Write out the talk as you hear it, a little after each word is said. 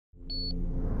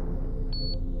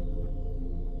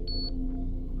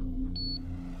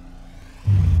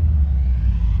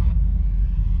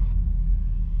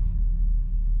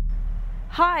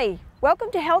Hi, welcome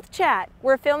to Health Chat.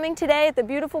 We're filming today at the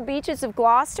beautiful beaches of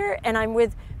Gloucester, and I'm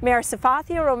with Mayor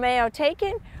Safathia Romeo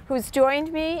Taken, who's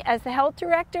joined me as the health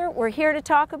director. We're here to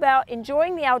talk about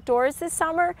enjoying the outdoors this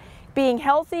summer, being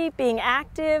healthy, being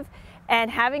active, and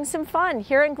having some fun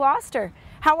here in Gloucester.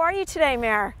 How are you today,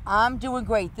 Mayor? I'm doing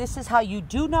great. This is how you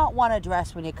do not want to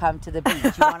dress when you come to the beach.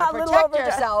 You want to protect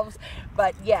yourselves,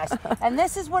 but yes. And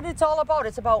this is what it's all about.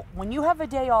 It's about when you have a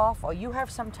day off or you have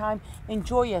some time,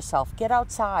 enjoy yourself. Get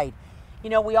outside. You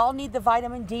know, we all need the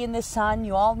vitamin D in the sun.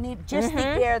 You all need just the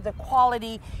air, the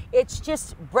quality. It's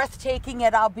just breathtaking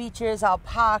at our beaches, our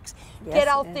parks. Yes, Get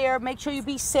out there, make sure you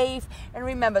be safe. And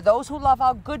remember, those who love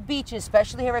our good beaches,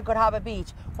 especially here at Good Harbor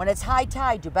Beach, when it's high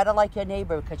tide, you better like your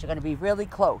neighbor because you're going to be really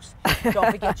close.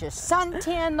 Don't forget your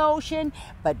suntan lotion,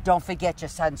 but don't forget your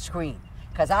sunscreen.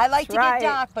 Because I like to get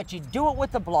dark, but you do it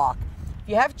with the block. If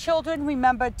you have children,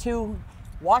 remember to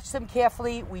watch them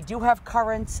carefully. We do have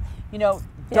currents. You know,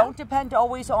 don't depend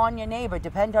always on your neighbor.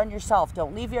 Depend on yourself.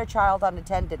 Don't leave your child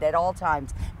unattended at all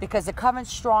times because the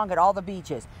current's strong at all the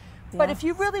beaches. But if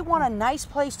you really want a nice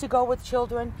place to go with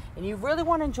children and you really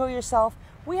want to enjoy yourself,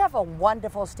 we have a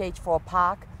wonderful Stage 4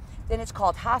 park. Then it's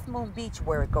called Half Moon Beach,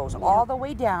 where it goes all the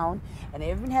way down, and it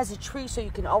even has a tree so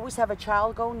you can always have a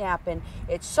child go napping.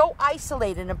 It's so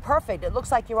isolated and perfect. It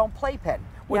looks like your own playpen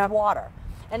with water.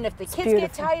 And if the kids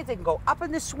get tired, they can go up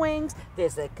in the swings.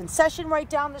 There's a concession right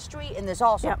down the street, and there's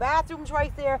also bathrooms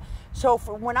right there. So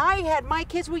for when I had my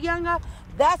kids were younger,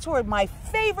 that's where my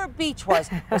favorite beach was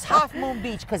Half Moon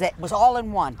Beach, because it was all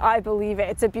in one. I believe it.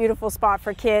 It's a beautiful spot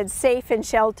for kids, safe and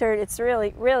sheltered. It's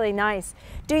really, really nice.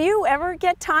 Do you ever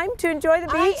get time to enjoy the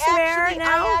beach, Mayor,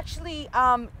 now? I actually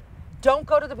don't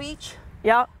go to the beach.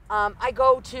 Yep. I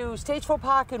go to Stage 4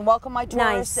 Park and welcome my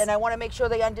tourists, and I want to make sure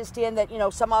they understand that, you know,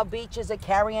 some of our beaches are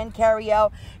carry in, carry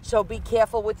out, so be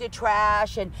careful with your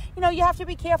trash, and, you know, you have to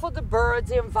be careful with the birds,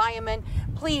 the environment.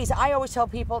 Please, I always tell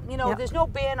people, you know, there's no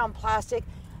ban on plastic,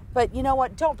 but you know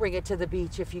what, don't bring it to the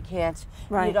beach if you can't.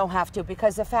 You don't have to,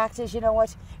 because the fact is, you know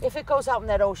what, if it goes out in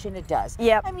that ocean, it does.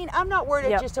 I mean, I'm not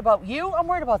worried just about you, I'm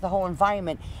worried about the whole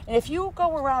environment. And if you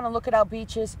go around and look at our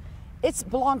beaches, it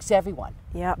belongs to everyone.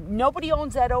 Nobody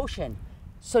owns that ocean.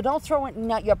 So don't throw in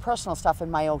not your personal stuff in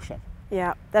my ocean.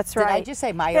 That's right. Did I just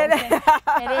say my ocean?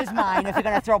 It is mine if you're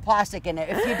going to throw plastic in it.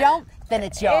 If you don't, then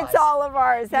it's yours. It's all of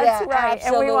ours. That's right.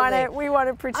 Absolutely. And we want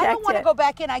to protect it. I don't want to go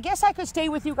back in. I guess I could stay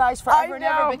with you guys forever and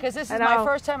ever because this is my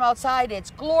first time outside. It's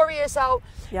glorious out,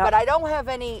 but I don't have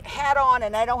any hat on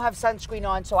and I don't have sunscreen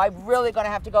on, so I'm really going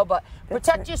to have to go. But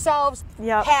protect yourselves,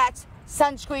 hats,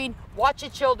 sunscreen, watch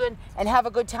your children, and have a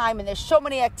good time. And there's so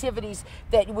many activities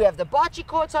that we have the bocce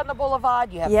courts on the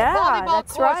boulevard. You have the volleyball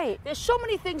courts. There's so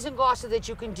many things in Gloucester that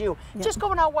you can do. Just go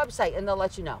on our website and they'll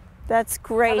let you know. That's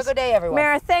great. Have a good day, everyone.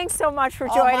 Mayor, thanks so much for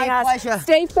joining us. My pleasure.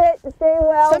 Stay fit, stay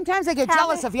well. Sometimes I get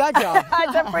jealous of your job.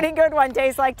 It's a pretty good one,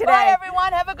 days like today. Bye,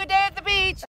 everyone. Have a good day at the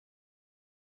beach.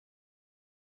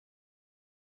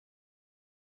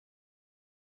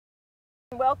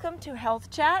 Welcome to Health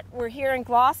Chat. We're here in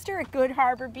Gloucester at Good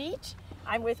Harbor Beach.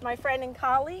 I'm with my friend and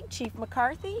colleague, Chief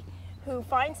McCarthy, who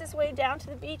finds his way down to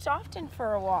the beach often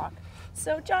for a walk.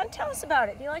 So, John, tell us about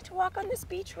it. Do you like to walk on this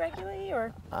beach regularly,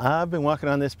 or? I've been walking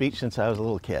on this beach since I was a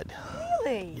little kid.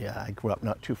 Really? Yeah, I grew up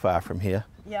not too far from here.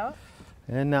 Yeah.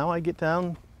 And now I get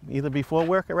down either before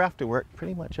work or after work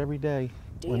pretty much every day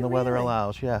when the weather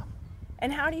allows,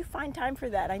 And how do you find time for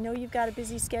that? I know you've got a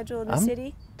busy schedule in the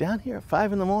city. Down here at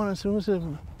 5 in the morning as soon as the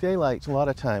daylight's a lot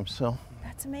of times, so.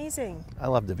 That's amazing. I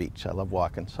love the beach. I love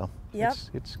walking, so it's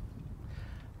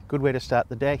a good way to start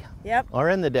the day. Or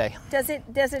end the day. Does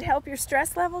it help your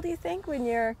stress level, do you think, when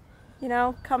you're, you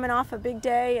know, coming off a big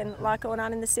day and a lot going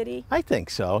on in the city? I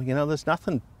think so. You know, there's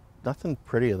nothing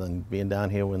prettier than being down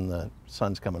here when the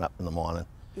sun's coming up in the morning.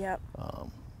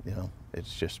 You know,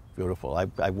 it's just beautiful.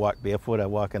 I walk barefoot, I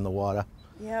walk in the water.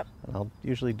 And I'll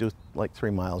usually do like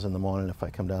 3 miles in the morning if I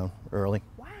come down early.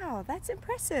 Wow, that's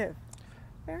impressive.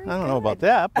 Very good. I don't know about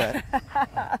that,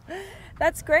 but.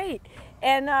 That's great.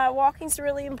 And walking's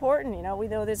really important. You know, we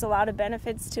know there's a lot of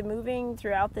benefits to moving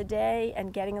throughout the day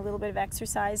and getting a little bit of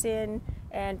exercise in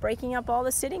and breaking up all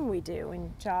the sitting we do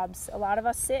in jobs. A lot of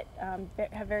us sit,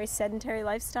 have very sedentary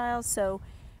lifestyles, so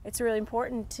it's really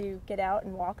important to get out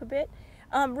and walk a bit.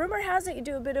 Rumor has it you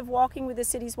do a bit of walking with the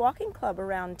city's walking club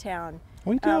around town.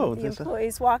 We do. The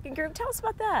employees walking group. Tell us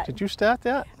about that. Did you start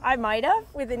that? I might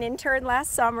have. With an intern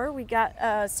last summer, we got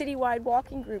a citywide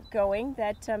walking group going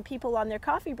that people on their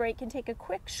coffee break can take a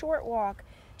quick short walk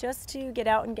just to get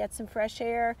out and get some fresh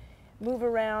air, move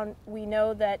around. We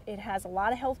know that it has a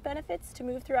lot of health benefits to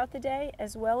move throughout the day,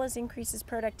 as well as increases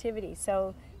productivity.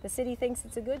 So the city thinks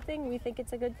it's a good thing, we think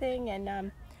it's a good thing,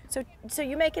 and So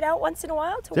you make it out once in a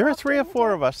while to There are walk 3 or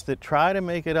 4 of us that try to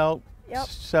make it out Yep.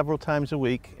 several times a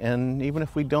week, and even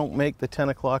if we don't make the 10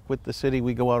 o'clock with the city,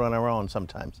 we go out on our own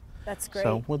sometimes. That's great.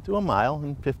 So we'll do a mile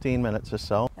in 15 minutes or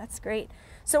so. That's great.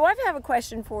 So I have a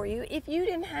question for you. If you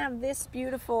didn't have this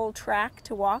beautiful track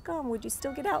to walk on, would you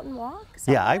still get out and walk?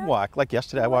 Yeah, I somewhere? walk. Like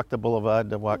yesterday, I walked the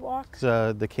Boulevard. I walked walk?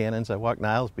 the Cannons. I walked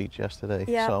Niles Beach yesterday.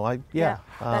 Yeah. So Yeah,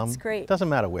 that's great. Doesn't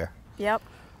matter where. Yep.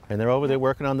 And they're over there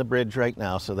working on the bridge right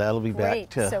now, so that'll be Great. back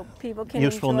to So people can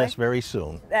usefulness enjoy. very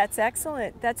soon. That's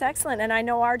excellent. That's excellent. And I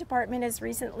know our department has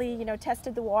recently,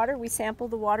 tested the water. We sample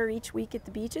the water each week at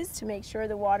the beaches to make sure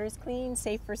the water is clean,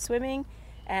 safe for swimming.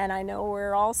 And I know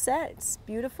we're all set. It's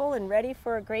beautiful and ready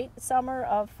for a great summer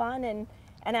of fun and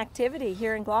activity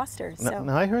here in Gloucester. So.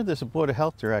 Now, I heard there's a Board of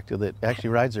Health director that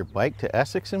actually rides her bike to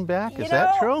Essex and back. Is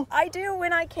that true? I do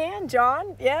when I can,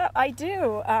 John. Yeah, I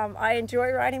do. I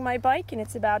enjoy riding my bike, and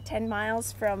it's about 10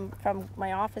 miles from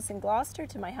my office in Gloucester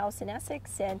to my house in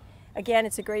Essex. And again,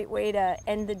 it's a great way to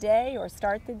end the day or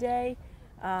start the day.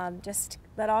 Just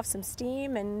let off some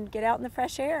steam and get out in the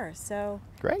fresh air. So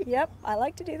Great. Yep, I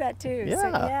like to do that too. Yeah. So,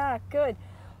 yeah, good.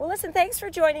 Well, listen, thanks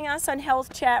for joining us on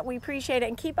Health Chat. We appreciate it,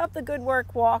 and keep up the good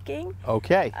work walking.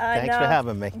 Okay. Thanks for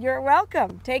having me. You're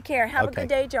welcome. Take care. Have a Okay. good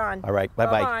day, John. All right.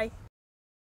 Bye-bye. Bye-bye.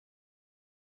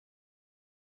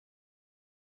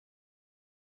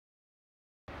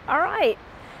 All right.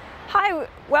 Hi,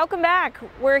 welcome back.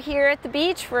 We're here at the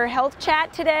beach for Health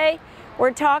Chat today.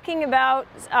 We're talking about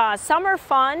summer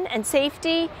fun and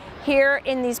safety here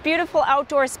in these beautiful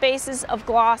outdoor spaces of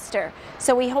Gloucester.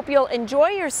 So we hope you'll enjoy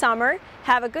your summer,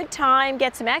 have a good time,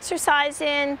 get some exercise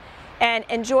in, and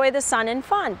enjoy the sun and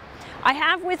fun. I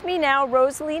have with me now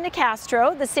Rosalie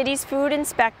Nicastro, the city's food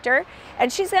inspector,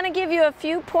 and she's going to give you a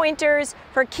few pointers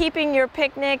for keeping your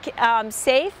picnic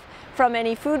safe from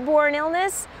any foodborne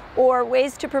illness, or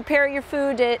ways to prepare your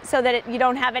food so that you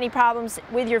don't have any problems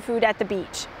with your food at the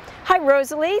beach. Hi,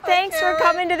 Rosalie. Thanks for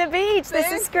coming to the beach.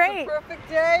 This is great. It's a perfect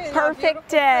day. in our Perfect beautiful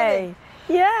day.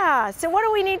 city. Yeah. So what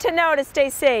do we need to know to stay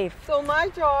safe? So my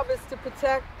job is to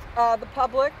protect the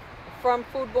public from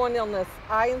foodborne illness.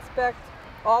 I inspect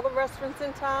all the restaurants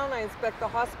in town. I inspect the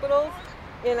hospitals,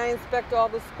 and I inspect all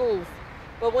the schools.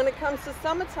 But when it comes to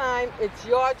summertime, it's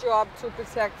your job to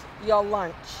protect your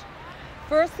lunch.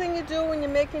 First thing you do when you're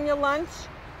making your lunch,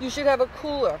 you should have a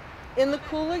cooler. In the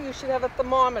cooler, you should have a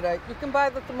thermometer. You can buy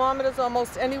the thermometers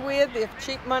almost anywhere. They're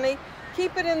cheap money.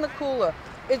 Keep it in the cooler.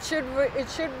 It should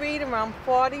read around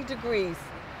 40 degrees.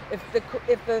 If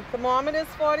the thermometer is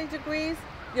 40 degrees,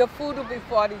 your food will be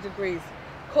 40 degrees.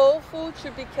 Cold food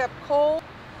should be kept cold.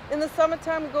 In the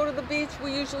summertime, we go to the beach,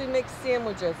 we usually make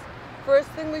sandwiches. First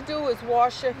thing we do is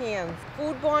wash your hands.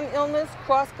 Foodborne illness,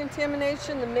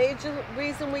 cross-contamination, the major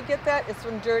reason we get that is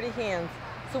from dirty hands.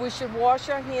 So we should wash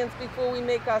our hands before we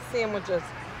make our sandwiches.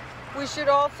 We should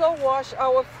also wash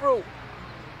our fruit.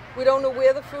 We don't know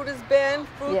where the fruit has been.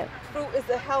 Fruit is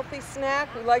a healthy snack.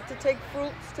 We like to take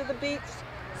fruits to the beach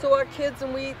so our kids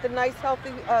and we eat the nice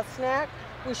healthy snack.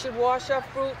 We should wash our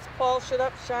fruits, polish it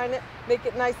up, shine it, make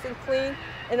it nice and clean.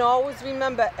 And always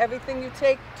remember, everything you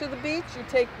take to the beach, you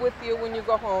take with you when you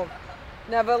go home.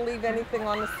 Never leave anything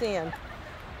on the sand.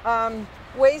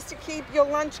 Ways to keep your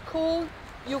lunch cool.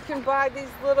 You can buy these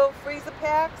little freezer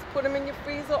packs, put them in your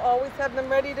freezer, always have them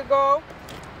ready to go.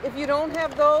 If you don't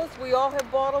have those, we all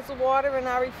have bottles of water in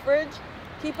our fridge.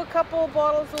 Keep a couple of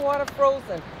bottles of water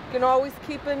frozen. You can always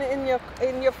keep it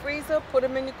in your freezer, put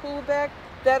them in your cooler bag.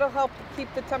 That'll help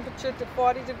keep the temperature to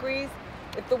 40 degrees.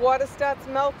 If the water starts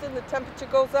melting, the temperature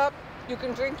goes up, you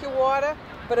can drink your water.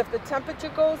 But if the temperature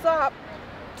goes up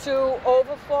to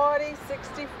over 40,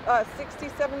 60,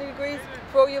 70 degrees,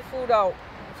 throw your food out.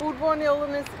 Foodborne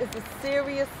illness is a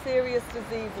serious, serious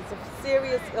disease. It's a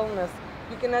serious illness.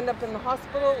 You can end up in the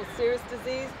hospital with serious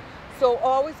disease. So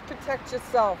always protect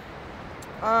yourself.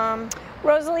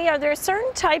 Rosalie, are there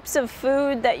certain types of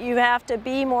food that you have to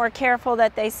be more careful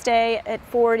that they stay at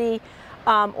 40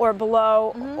 or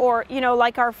below? Or,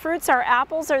 like our fruits, our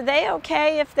apples, are they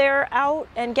okay if they're out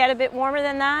and get a bit warmer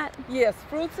than that? Yes,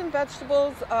 fruits and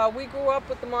vegetables, we grew up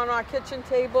with them on our kitchen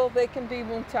table. They can be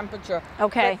room temperature.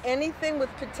 Okay. But anything with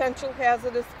potential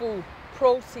hazardous food,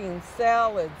 protein,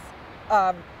 salads,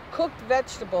 cooked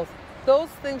vegetables, those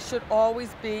things should always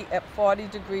be at 40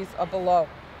 degrees or below.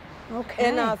 Okay.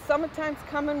 And summertime's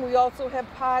coming, we also have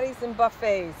parties and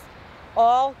buffets.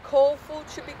 All cold food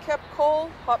should be kept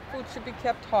cold, hot food should be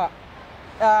kept hot.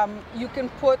 You can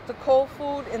put the cold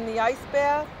food in the ice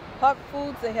bath, hot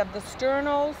foods, they have the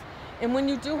sternos. And when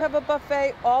you do have a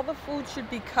buffet, all the food should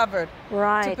be covered.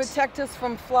 Right. To protect us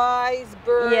from flies,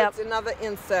 birds, Yep. and other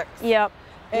insects. Yep.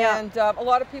 And a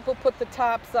lot of people put the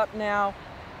tops up now.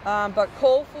 But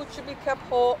cold food should be kept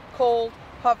cold,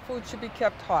 hot food should be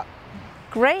kept hot.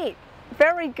 Great,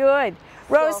 very good.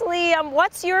 Rosalie,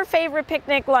 what's your favorite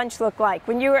picnic lunch look like?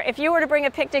 If you were to bring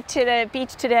a picnic to the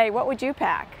beach today, what would you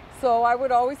pack? So I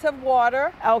would always have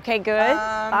water. Okay, good.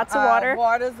 Lots of water.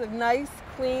 Water's a nice,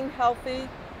 clean, healthy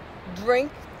drink.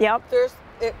 Yep.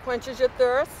 It quenches your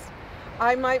thirst.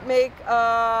 I might make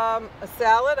a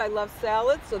salad. I love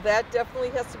salads, so that definitely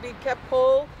has to be kept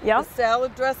cold. Yep. The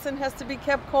salad dressing has to be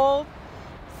kept cold.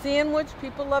 Sandwich,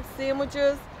 people love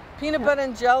sandwiches. Peanut butter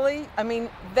and jelly, I mean,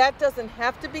 that doesn't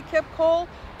have to be kept cold,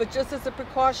 but just as a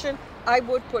precaution, I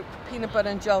would put peanut butter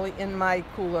and jelly in my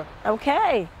cooler.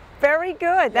 Okay, very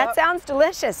good. That sounds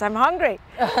delicious. I'm hungry.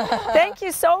 Thank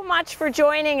you so much for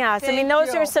joining us. I mean,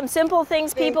 those are some simple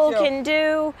things people can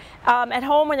do at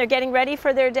home when they're getting ready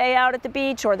for their day out at the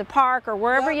beach or the park or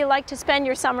wherever you like to spend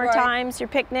your summer times, your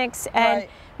picnics, and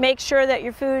make sure that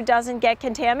your food doesn't get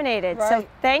contaminated. So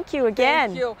thank you again.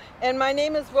 Thank you. And my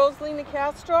name is Rosalina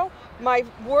Castro. My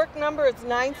work number is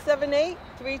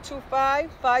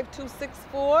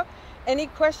 978-325-5264. Any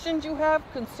questions you have,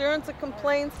 concerns or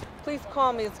complaints, please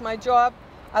call me. It's my job.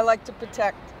 I like to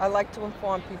protect. I like to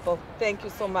inform people. Thank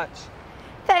you so much.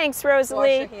 Thanks,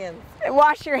 Rosalie. Wash your hands.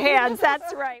 Wash your hands,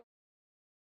 that's right.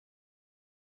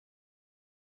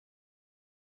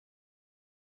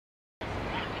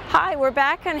 Hi, we're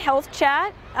back on Health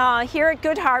Chat here at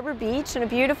Good Harbor Beach on a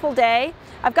beautiful day.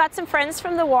 I've got some friends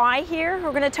from the Y here who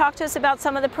are going to talk to us about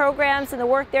some of the programs and the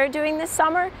work they're doing this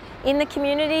summer in the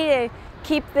community to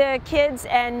keep the kids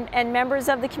and members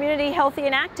of the community healthy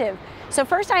and active. So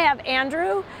first I have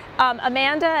Andrew,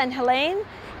 Amanda, and Helene,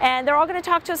 and they're all going to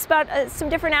talk to us about some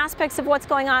different aspects of what's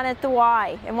going on at the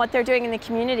Y and what they're doing in the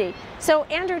community. So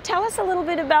Andrew, tell us a little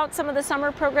bit about some of the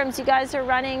summer programs you guys are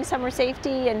running, summer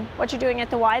safety, and what you're doing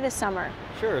at the Y this summer.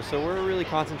 Sure, so we're really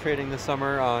concentrating this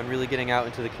summer on really getting out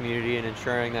into the community and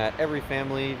ensuring that every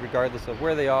family, regardless of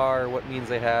where they are, what means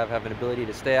they have an ability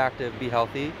to stay active, be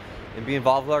healthy, and be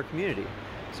involved with our community.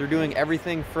 So we're doing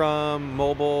everything from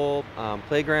mobile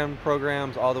playground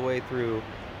programs all the way through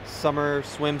summer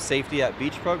swim safety at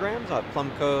beach programs at Plum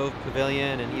Cove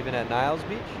Pavilion and even at Niles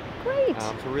Beach. Great.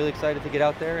 So we're really excited to get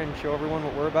out there and show everyone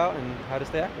what we're about and how to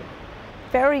stay active.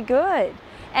 Very good.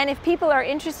 And if people are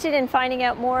interested in finding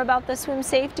out more about the swim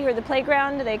safety or the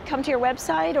playground, do they come to your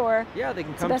website or? Yeah, they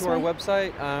can come to our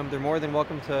website. They're more than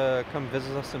welcome to come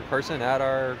visit us in person at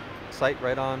our site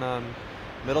right on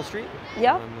Middle Street.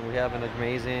 Yep. We have an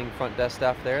amazing front desk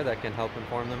staff there that can help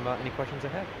inform them about any questions they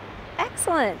have.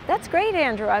 Excellent. That's great,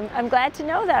 Andrew. I'm glad to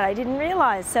know that. I didn't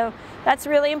realize. So that's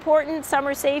really important.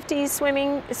 Summer safety,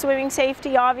 swimming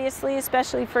safety, obviously,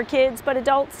 especially for kids, but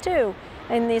adults too,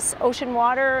 in this ocean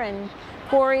water and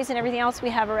quarries and everything else we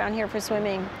have around here for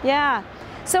swimming. Yeah.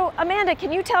 So Amanda,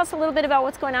 can you tell us a little bit about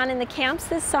what's going on in the camps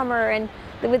this summer and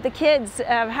with the kids?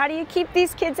 How do you keep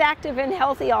these kids active and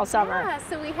healthy all summer? Yeah,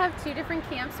 so we have two different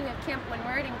camps. We have Camp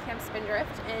Windward and Camp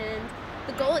Spindrift, and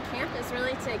the goal at camp is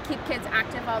really to keep kids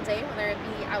active all day, whether it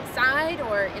be outside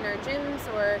or in our gyms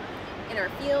or in our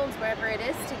fields, wherever it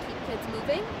is, to keep kids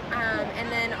moving.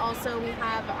 And then also we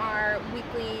have our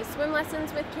weekly swim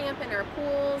lessons with camp in our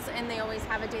pools, and they always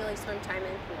have a daily swim time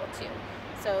in pool too.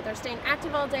 So they're staying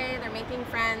active all day, they're making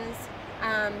friends,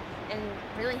 and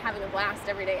really having a blast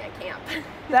every day at camp.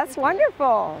 That's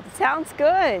wonderful. Sounds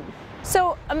good.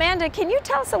 So Amanda, can you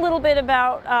tell us a little bit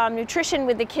about nutrition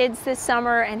with the kids this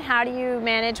summer, and how do you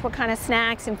manage what kind of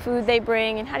snacks and food they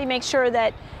bring, and how do you make sure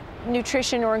that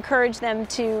nutrition or encourage them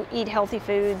to eat healthy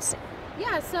foods?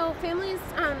 Yeah, so families,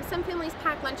 some families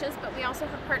pack lunches, but we also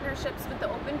have partnerships with the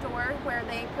Open Door where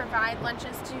they provide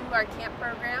lunches to our camp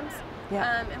programs.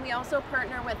 Yeah. And we also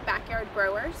partner with backyard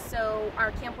growers. So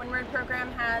our Camp Windward program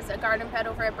has a garden bed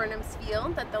over at Burnham's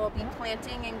Field that they'll be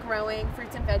planting and growing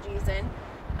fruits and veggies in.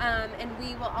 And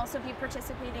we will also be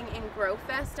participating in Grow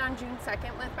Fest on June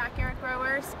 2nd with backyard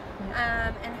growers,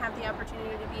 and have the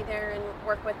opportunity to be there and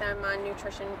work with them on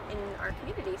nutrition in our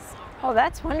communities. Oh,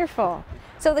 that's wonderful.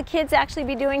 So the kids actually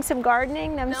be doing some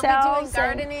gardening themselves?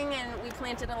 They'll be doing gardening, and we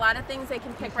planted a lot of things they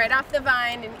can pick right off the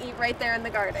vine and eat right there in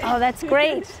the garden. Oh, that's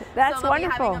great. That's so they'll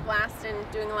wonderful. be having a blast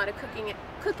and doing a lot of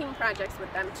cooking projects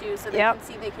with them too, so they can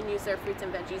see they can use their fruits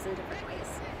and veggies in different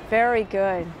ways. Very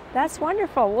good. That's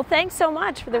wonderful. Well, thanks so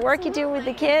much for the work you do with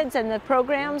the kids and the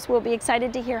programs. We'll be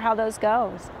excited to hear how those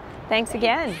goes. Thanks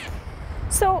again.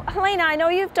 So, Helena, I know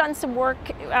you've done some work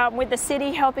with the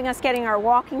city helping us getting our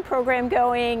walking program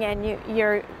going, and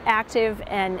you're active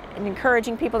and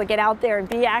encouraging people to get out there and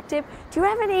be active. Do you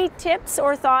have any tips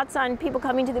or thoughts on people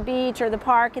coming to the beach or the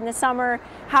park in the summer,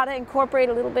 how to incorporate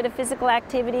a little bit of physical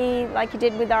activity like you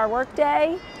did with our work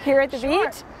day here at the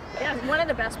beach? Yeah, one of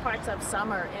the best parts of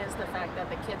summer is the fact that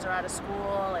the kids are out of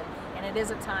school, and it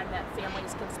is a time that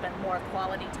families can spend more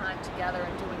quality time together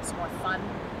and doing some more fun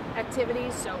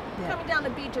activities. So coming down the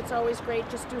beach, it's always great.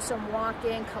 Just do some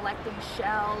walking, collecting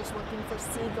shells, looking for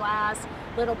sea glass,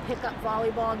 little pickup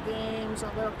volleyball games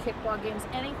or little kickball games,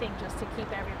 anything just to keep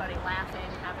everybody laughing,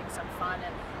 having some fun,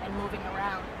 and moving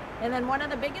around. And then one of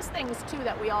the biggest things too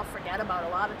that we all forget about a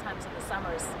lot of times in the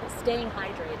summer is staying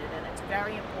hydrated, and it's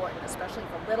very important, especially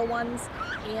for little ones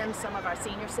and some of our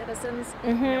senior citizens.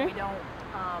 You know, we don't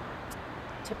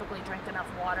typically drink enough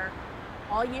water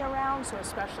all year round, so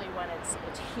especially when it's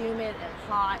humid and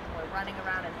hot and we're running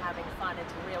around and having fun,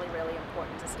 it's really, really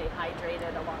important to stay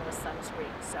hydrated along with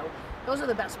sunscreen. So those are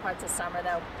the best parts of summer,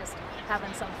 though, just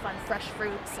having some fun fresh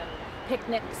fruits and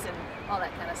picnics and all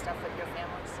that kind of stuff with your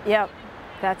families. Yep,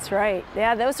 that's right.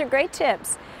 Yeah, those are great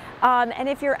tips. And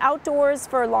if you're outdoors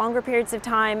for longer periods of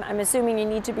time, I'm assuming you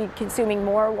need to be consuming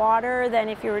more water than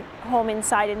if you're home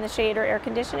inside in the shade or air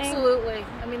conditioning? Absolutely.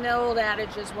 I mean, the old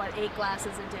adage is, 8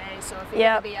 glasses a day. So if you're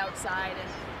going to be outside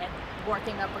and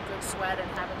working up a good sweat and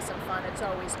having some fun, it's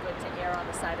always good to err on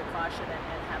the side of caution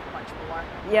and have much more.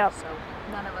 Yep. So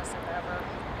none of us have ever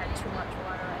had too much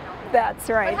water, I know. That's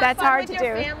right. That's hard to do.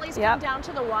 Your families come down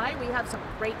to the Y. We have some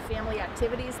great family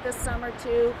activities this summer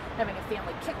too. Having a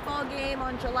family kickball game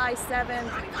on July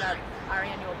 7th. We've got our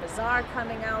annual bazaar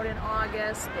coming out in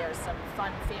August. There's some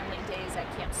fun family days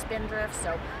at Camp Spindrift.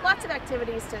 So lots of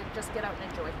activities to just get out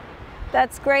and enjoy.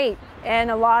 That's great.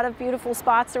 And a lot of beautiful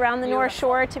spots around the North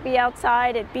Shore to be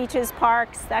outside at beaches,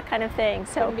 parks, that kind of thing.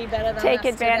 So couldn't be better than take us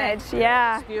advantage. Today.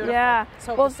 Yeah. Yeah.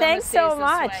 Well, thanks so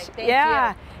much. Thank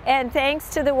you. And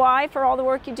thanks to the Y for all the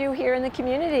work you do here in the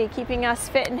community, keeping us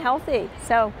fit and healthy.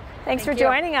 So thanks for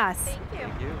joining us. Thank you.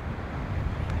 Thank you.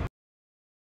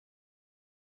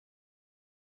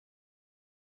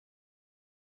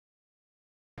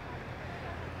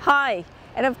 Hi.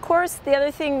 And of course, the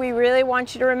other thing we really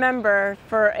want you to remember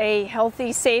for a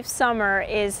healthy, safe summer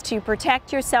is to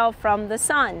protect yourself from the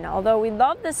sun. Although we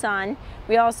love the sun,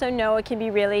 we also know it can be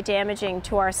really damaging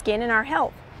to our skin and our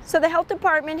health. So the health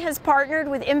department has partnered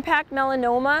with Impact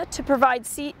Melanoma to provide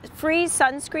free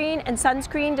sunscreen and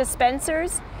sunscreen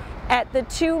dispensers at the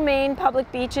 2 main public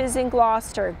beaches in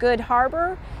Gloucester, Good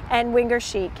Harbor and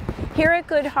Wingershik. Here at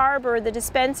Good Harbor, the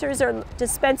dispensers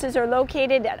are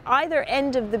located at either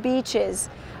end of the beaches,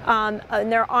 and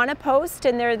they're on a post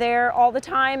and they're there all the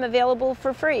time, available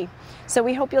for free. So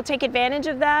we hope you'll take advantage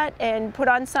of that and put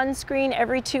on sunscreen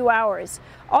every 2 hours.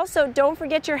 Also, don't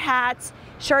forget your hats,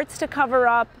 shirts to cover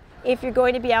up if you're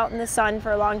going to be out in the sun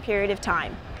for a long period of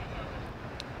time.